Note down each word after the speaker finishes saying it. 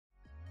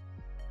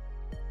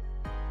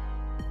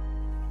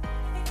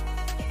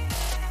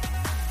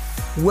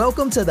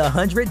Welcome to the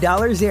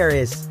 $100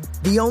 Heiress,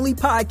 the only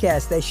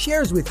podcast that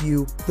shares with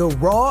you the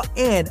raw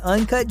and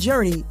uncut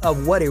journey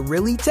of what it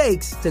really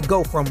takes to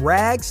go from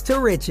rags to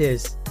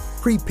riches.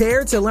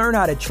 Prepare to learn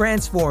how to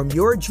transform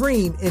your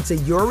dream into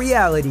your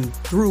reality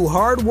through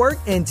hard work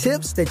and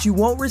tips that you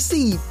won't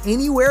receive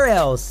anywhere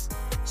else.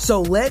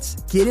 So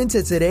let's get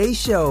into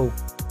today's show.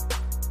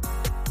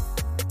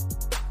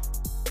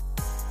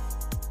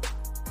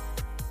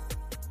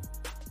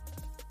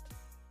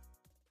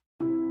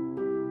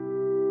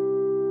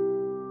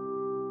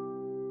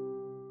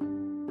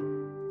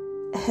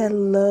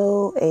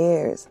 Hello,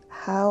 heirs.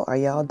 How are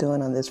y'all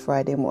doing on this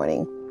Friday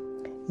morning?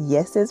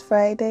 Yes, it's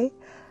Friday.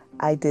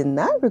 I did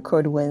not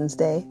record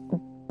Wednesday,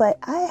 but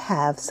I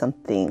have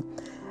something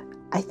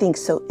I think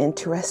so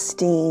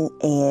interesting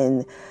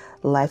and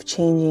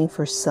life-changing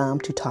for some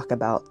to talk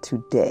about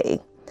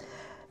today.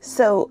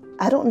 So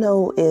I don't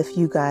know if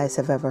you guys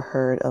have ever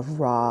heard of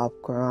Rob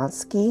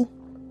Gronkowski.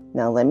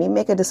 Now, let me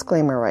make a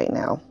disclaimer right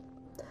now.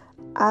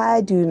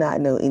 I do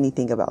not know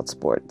anything about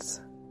sports.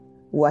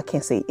 Well, I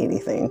can't say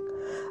anything.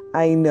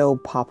 I know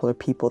popular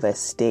people that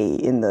stay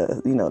in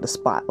the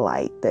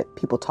spotlight that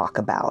people talk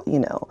about,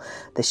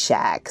 the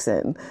Shaqs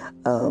and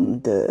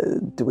the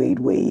Dwayne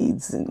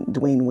Wades and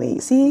Dwayne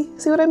Wade. See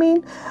what I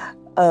mean?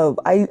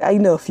 I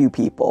know a few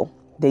people.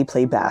 They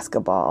play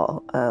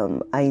basketball.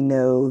 I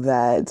know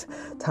that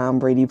Tom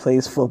Brady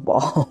plays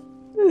football,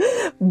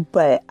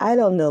 but I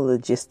don't know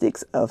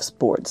logistics of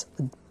sports.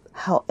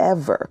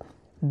 However,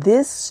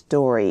 this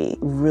story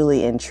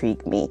really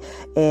intrigued me,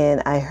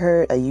 and I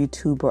heard a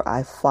YouTuber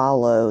I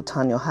follow,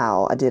 Tanya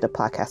Howell. I did a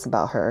podcast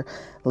about her,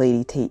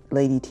 Lady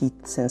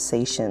Teeth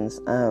Sensations,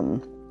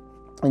 on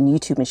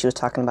YouTube, and she was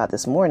talking about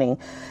this morning,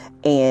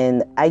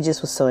 and I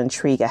just was so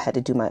intrigued. I had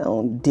to do my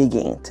own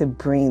digging to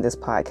bring this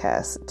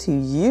podcast to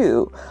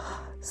you.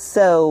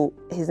 So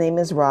his name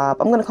is Rob.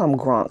 I'm going to call him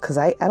Gronk because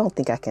I don't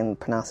think I can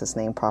pronounce his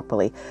name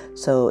properly.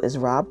 So it's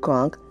Rob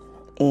Gronk.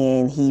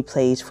 And he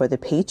plays for the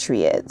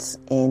Patriots,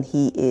 and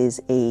he is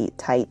a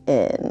tight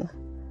end.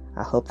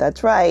 I hope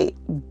that's right.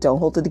 Don't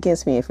hold it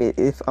against me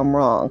if I'm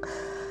wrong.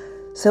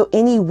 So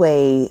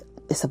anyway,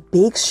 it's a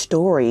big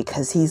story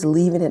because he's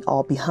leaving it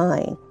all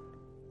behind.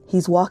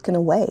 He's walking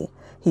away.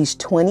 He's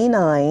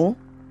 29,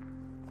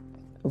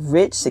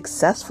 rich,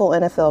 successful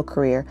NFL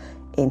career,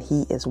 and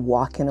he is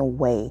walking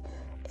away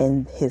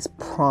in his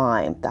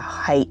prime, the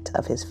height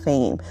of his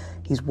fame.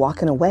 He's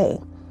walking away.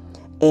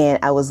 And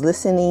I was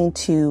listening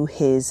to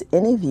his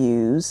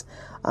interviews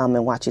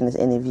and watching his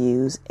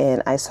interviews.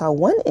 And I saw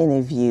one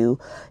interview.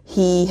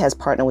 He has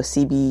partnered with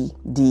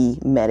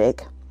CBD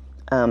Medic.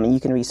 And you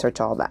can research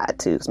all that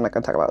too. Because I'm not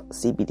going to talk about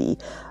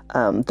CBD.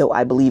 Though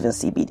I believe in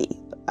CBD.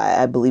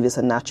 I believe it's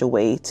a natural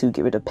way to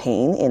get rid of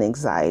pain and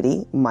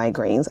anxiety,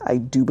 migraines. I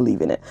do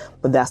believe in it.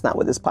 But that's not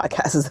what this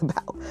podcast is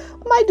about.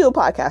 I might do a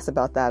podcast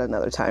about that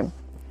another time.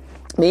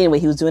 But anyway,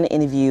 he was doing an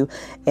interview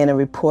and a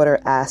reporter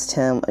asked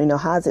him,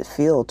 how does it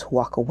feel to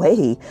walk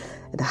away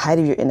at the height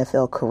of your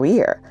NFL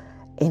career?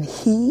 And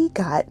he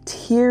got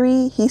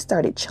teary. He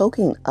started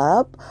choking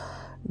up.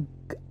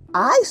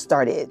 I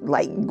started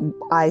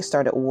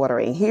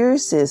watering.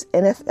 Here's this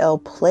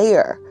NFL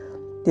player,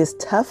 this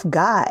tough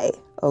guy,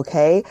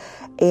 okay?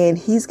 And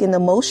he's getting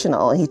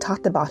emotional. And he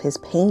talked about his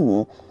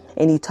pain.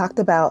 And he talked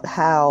about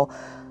how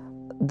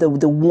the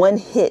one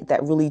hit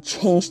that really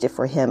changed it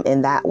for him,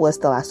 and that was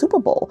the last Super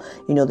Bowl.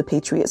 The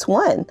Patriots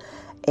won.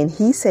 And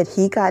he said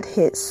he got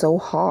hit so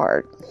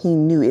hard, he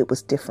knew it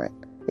was different.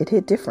 It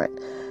hit different.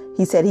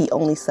 He said he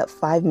only slept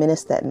 5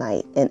 minutes that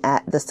night, and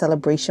at the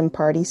celebration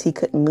parties, he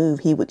couldn't move.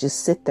 He would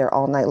just sit there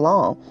all night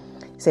long.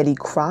 He said he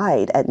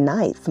cried at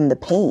night from the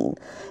pain,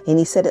 and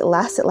he said it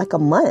lasted like a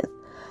month.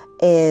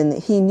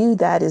 And he knew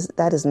that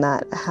is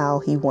not how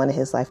he wanted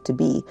his life to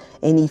be.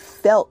 And he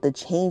felt the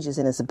changes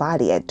in his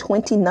body at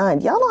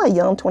 29. Y'all know how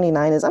young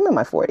 29 is? I'm in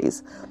my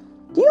 40s.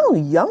 Do you know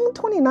how young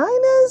 29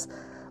 is?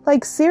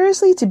 Like,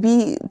 seriously,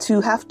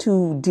 to have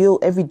to deal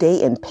every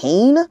day in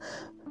pain,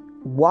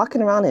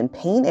 walking around in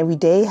pain every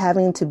day,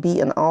 having to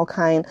be on all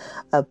kind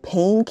of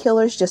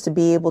painkillers just to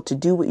be able to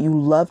do what you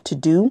love to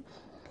do.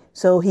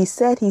 So he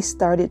said he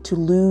started to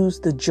lose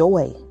the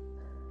joy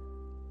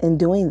in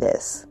doing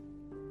this.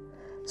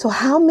 So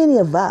how many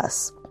of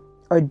us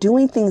are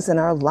doing things in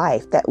our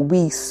life that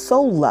we so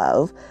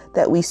love,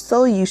 that we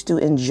so used to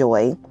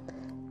enjoy,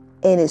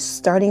 and it's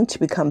starting to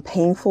become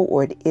painful,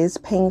 or it is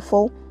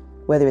painful,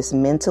 whether it's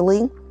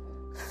mentally,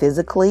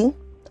 physically,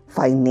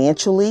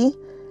 financially,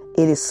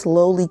 it is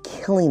slowly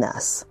killing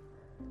us.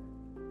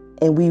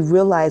 And we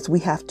realize we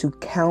have to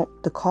count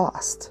the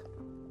cost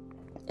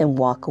and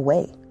walk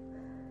away.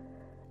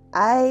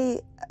 I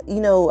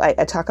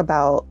talk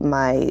about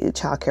my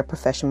childcare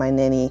profession, my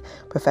nanny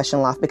profession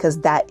a lot,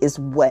 because that is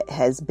what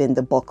has been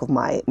the bulk of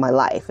my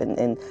life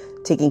and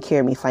taking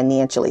care of me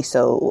financially.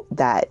 So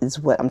that is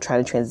what I'm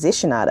trying to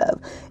transition out of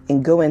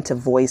and go into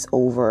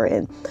voiceover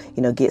and,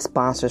 get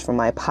sponsors for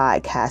my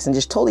podcast and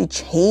just totally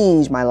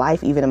change my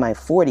life, even in my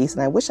 40s.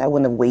 And I wish I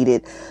wouldn't have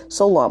waited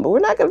so long, but we're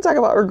not going to talk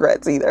about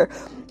regrets either.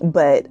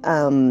 But,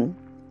 and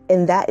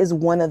that is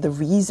one of the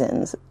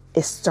reasons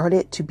it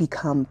started to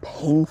become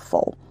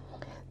painful.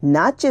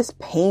 Not just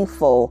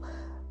painful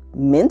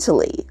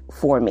mentally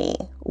for me,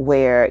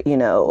 where,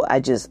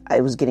 I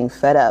was getting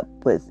fed up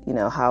with,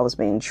 how I was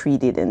being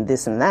treated and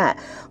this and that,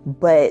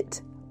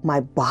 but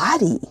my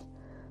body,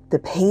 the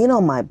pain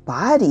on my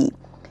body,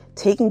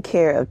 taking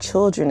care of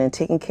children and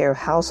taking care of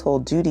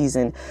household duties.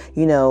 And,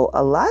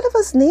 a lot of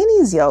us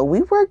nannies, y'all,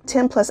 we work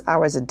 10 plus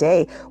hours a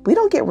day. We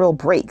don't get real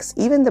breaks.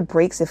 Even the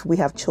breaks, if we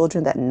have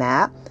children that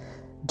nap,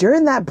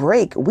 during that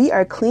break, we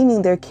are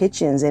cleaning their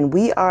kitchens and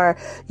we are,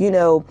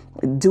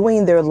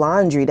 doing their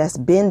laundry. That's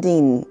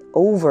bending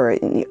over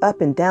and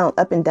up and down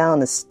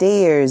the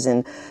stairs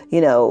and,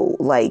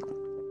 like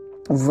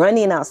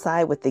running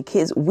outside with the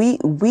kids. We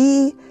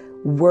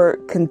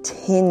work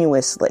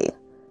continuously.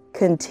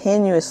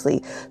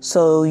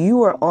 So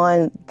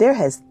there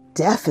has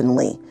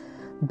definitely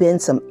been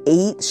some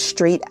 8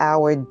 straight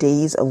hour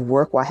days of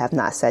work where I have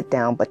not sat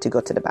down but to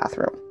go to the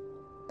bathroom.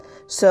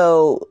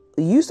 So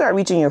you start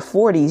reaching your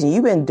 40s and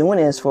you've been doing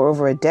this for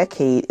over a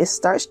decade, it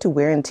starts to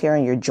wear and tear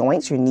on your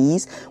joints, your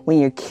knees, when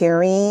you're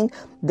carrying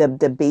the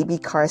baby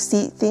car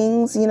seat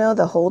things,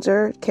 the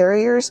holder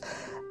carriers,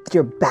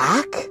 your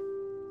back,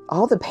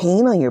 all the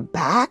pain on your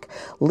back,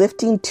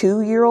 lifting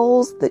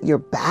 2-year-olds, your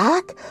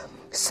back.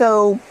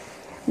 So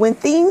when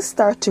things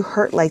start to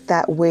hurt like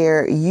that,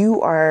 where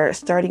you are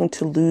starting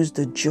to lose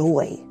the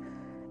joy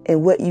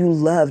in what you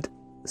loved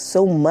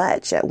so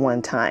much at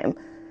one time,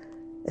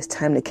 it's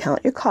time to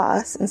count your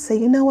costs and say,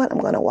 you know what, I'm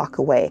going to walk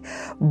away.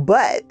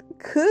 But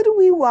could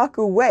we walk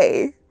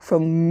away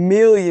from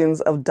millions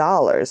of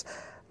dollars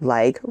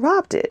like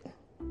Rob did,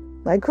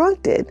 like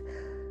Gronk did?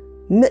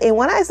 And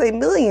when I say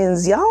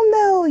millions, y'all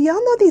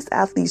know these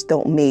athletes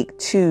don't make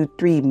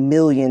 $2-3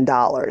 million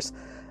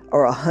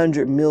or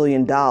 $100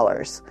 million.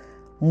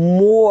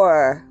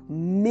 More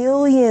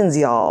millions,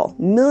 y'all,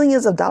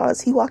 millions of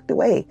dollars. He walked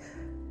away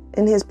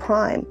in his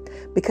prime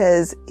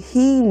because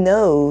he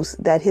knows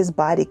that his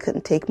body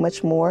couldn't take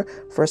much more.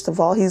 First of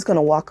all, he's going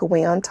to walk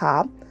away on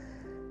top.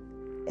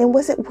 And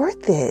was it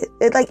worth it?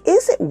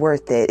 Is it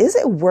worth it? Is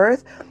it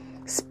worth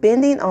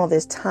spending all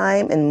this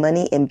time and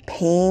money and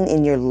pain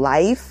in your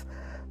life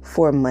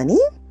for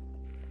money?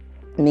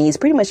 I mean, he's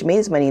pretty much made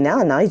his money now,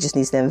 and now he just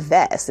needs to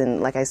invest.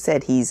 And like I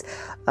said, he's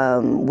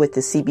with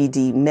the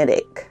CBD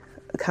Medic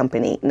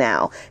company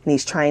now, and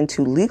he's trying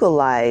to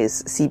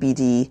legalize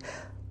CBD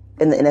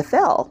in the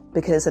NFL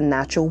because it's a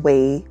natural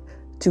way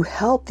to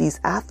help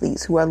these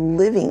athletes who are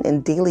living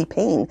in daily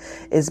pain.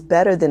 It's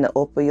better than the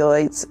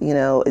opioids,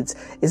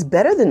 it's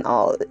better than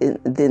all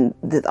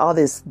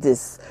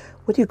this,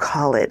 what do you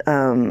call it?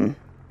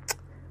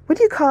 What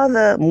do you call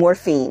the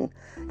morphine?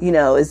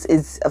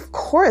 It's of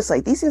course,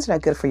 like, these things are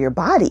not good for your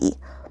body.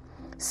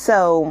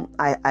 So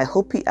I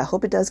hope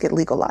it does get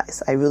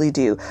legalized. I really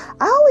do.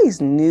 I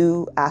always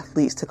knew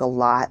athletes took a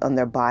lot on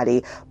their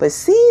body, but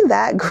seeing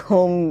that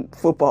grown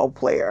football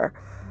player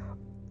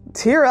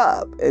tear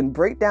up and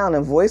break down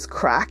and voice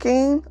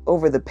cracking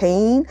over the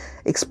pain,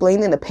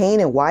 explaining the pain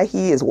and why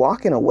he is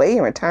walking away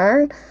in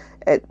return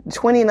at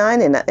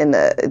 29 in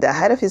the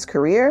height of his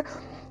career,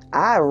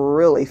 I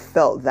really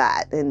felt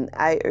that. And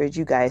I urge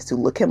you guys to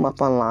look him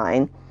up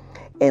online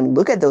and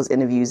look at those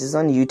interviews. It's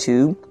on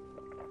YouTube.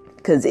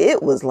 Because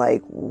it was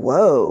like,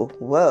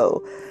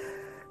 whoa.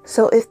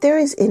 So if there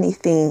is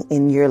anything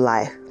in your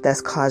life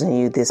that's causing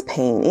you this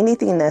pain,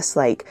 anything that's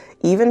like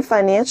even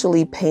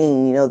financially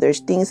pain, there's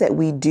things that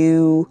we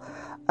do.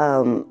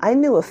 I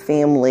knew a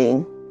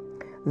family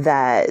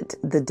that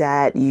the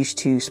dad used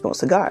to smoke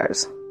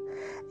cigars.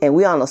 And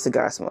we all know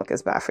cigar smoke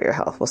is bad for your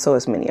health. Well, so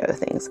is many other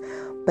things.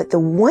 But the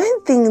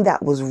one thing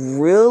that was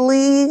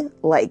really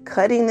like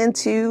cutting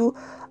into,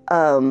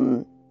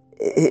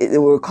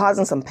 it were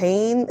causing some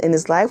pain in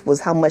his life was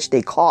how much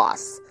they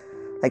cost.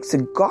 Like,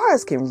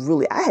 cigars can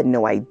really, I had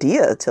no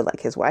idea till like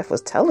his wife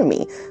was telling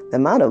me the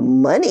amount of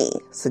money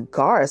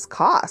cigars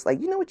cost. Like,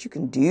 you know what you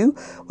can do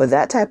with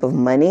that type of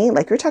money?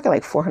 Like, you're talking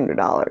like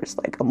 $400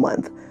 like a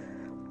month,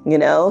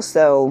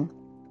 so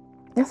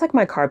that's like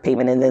my car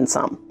payment and then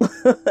some.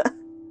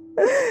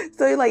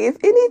 So like, if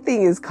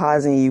anything is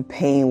causing you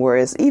pain where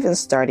it's even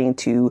starting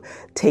to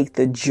take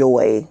the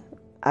joy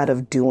out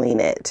of doing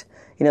it,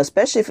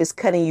 especially if it's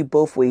cutting you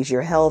both ways,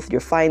 your health,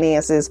 your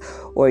finances,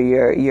 or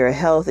your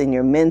health and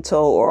your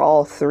mental, or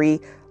all three,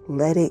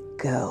 let it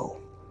go.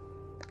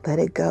 Let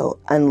it go.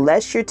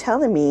 Unless you're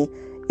telling me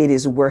it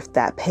is worth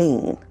that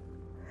pain.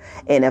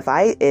 And if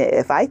I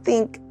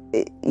think,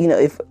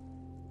 if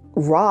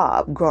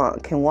Rob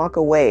Gronk can walk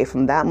away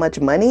from that much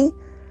money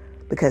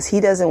because he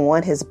doesn't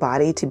want his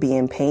body to be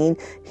in pain,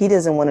 he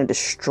doesn't want to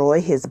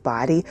destroy his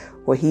body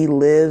where he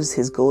lives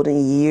his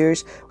golden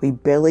years, where he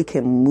barely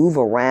can move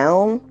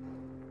around.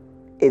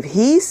 If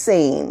he's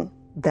saying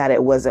that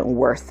it wasn't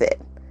worth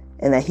it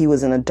and that he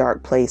was in a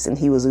dark place and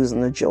he was losing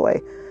the joy,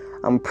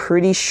 I'm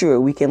pretty sure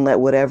we can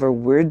let whatever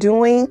we're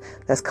doing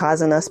that's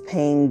causing us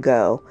pain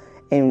go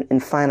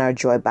and find our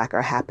joy back,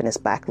 our happiness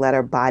back. Let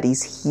our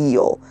bodies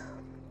heal.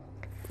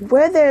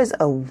 Where there's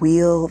a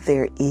will,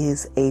 there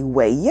is a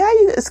way. Yeah,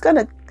 it's going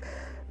to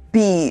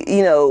be,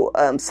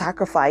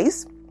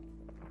 sacrifice.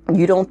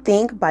 You don't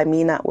think by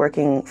me not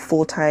working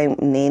full-time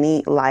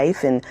nanny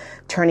life and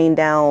turning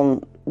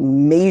down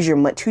major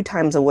 2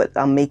 times of what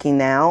I'm making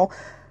now,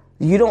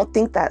 you don't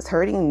think that's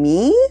hurting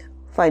me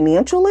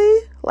financially?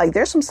 Like,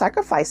 there's some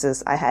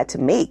sacrifices I had to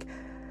make.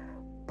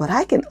 But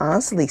I can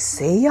honestly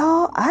say,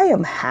 y'all, I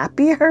am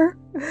happier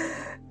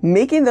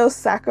making those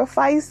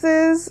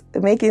sacrifices,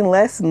 making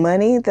less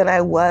money than I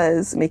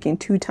was making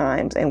 2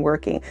 times and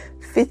working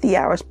 50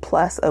 hours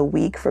plus a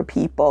week for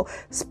people,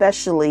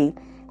 especially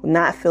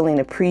not feeling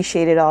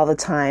appreciated all the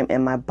time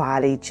and my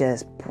body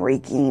just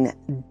breaking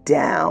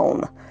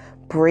down.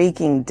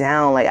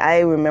 Like, I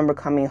remember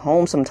coming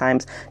home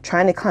sometimes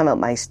trying to climb up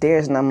my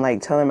stairs, and I'm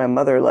like telling my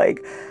mother,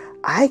 like,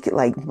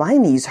 my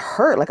knees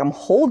hurt, like I'm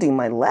holding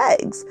my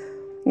legs,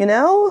 you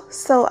know?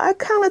 So I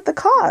counted the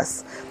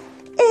costs,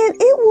 and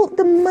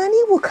the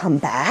money will come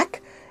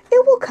back.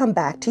 It will come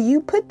back to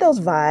you. Put those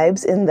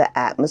vibes in the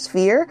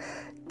atmosphere.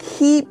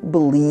 Keep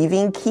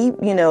believing, keep,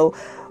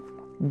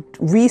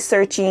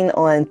 researching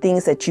on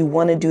things that you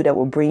want to do that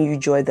will bring you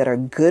joy, that are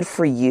good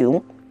for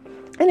you,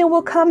 and it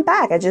will come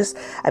back. I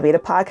made a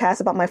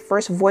podcast about my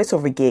first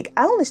voiceover gig.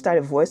 I only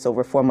started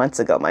voiceover 4 months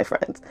ago, my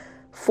friends.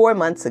 4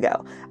 months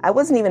ago. I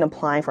wasn't even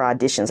applying for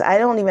auditions. I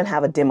don't even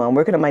have a demo. I'm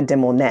working on my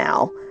demo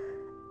now.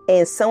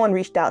 And someone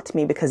reached out to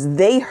me because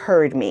they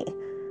heard me.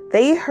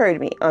 They heard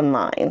me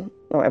online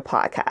on my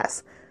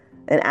podcast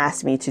and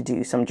asked me to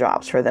do some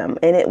jobs for them.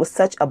 And it was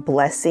such a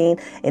blessing,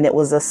 and it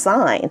was a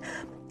sign.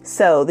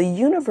 So the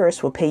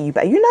universe will pay you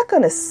back. You're not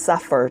going to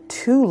suffer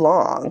too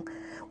long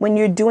when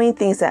you're doing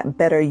things that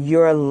better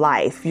your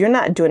life. You're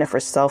not doing it for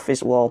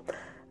selfish. Well,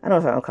 I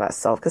don't know if I don't call it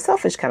self, because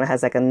selfish kind of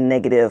has like a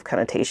negative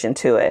connotation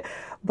to it.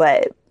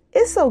 But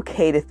it's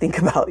okay to think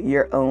about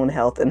your own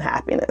health and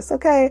happiness,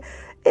 okay?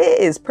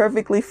 It is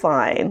perfectly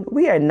fine.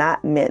 We are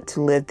not meant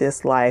to live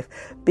this life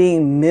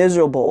being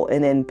miserable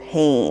and in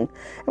pain.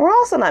 And we're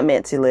also not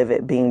meant to live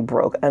it being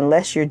broke,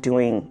 unless you're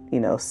doing,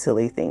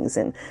 silly things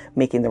and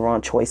making the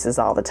wrong choices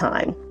all the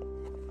time.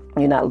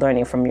 You're not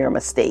learning from your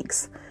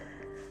mistakes.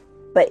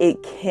 But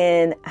it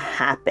can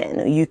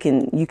happen. You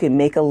can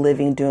make a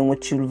living doing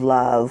what you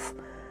love.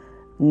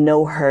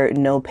 No hurt,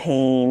 no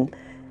pain.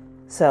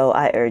 So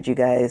I urge you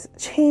guys,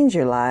 change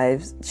your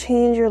lives.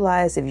 Change your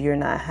lives if you're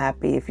not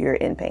happy, if you're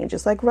in pain,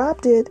 just like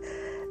Rob did.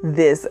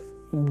 This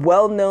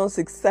well-known,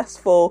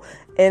 successful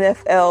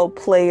NFL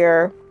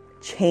player.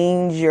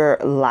 Change your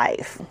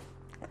life.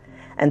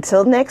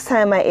 Until next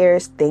time, my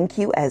heirs, thank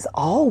you as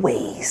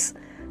always.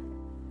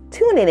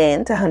 Tuning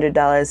in to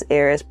 $100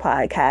 Heirs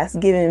Podcast,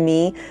 giving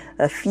me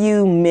a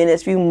few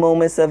minutes, few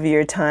moments of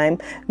your time.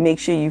 Make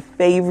sure you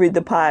favorite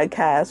the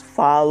podcast,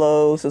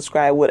 follow,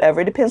 subscribe, whatever.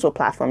 It depends what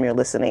platform you're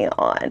listening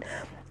on.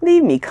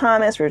 Leave me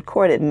comments,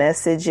 recorded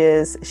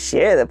messages,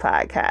 share the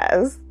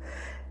podcast.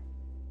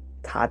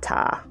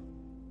 Ta-ta.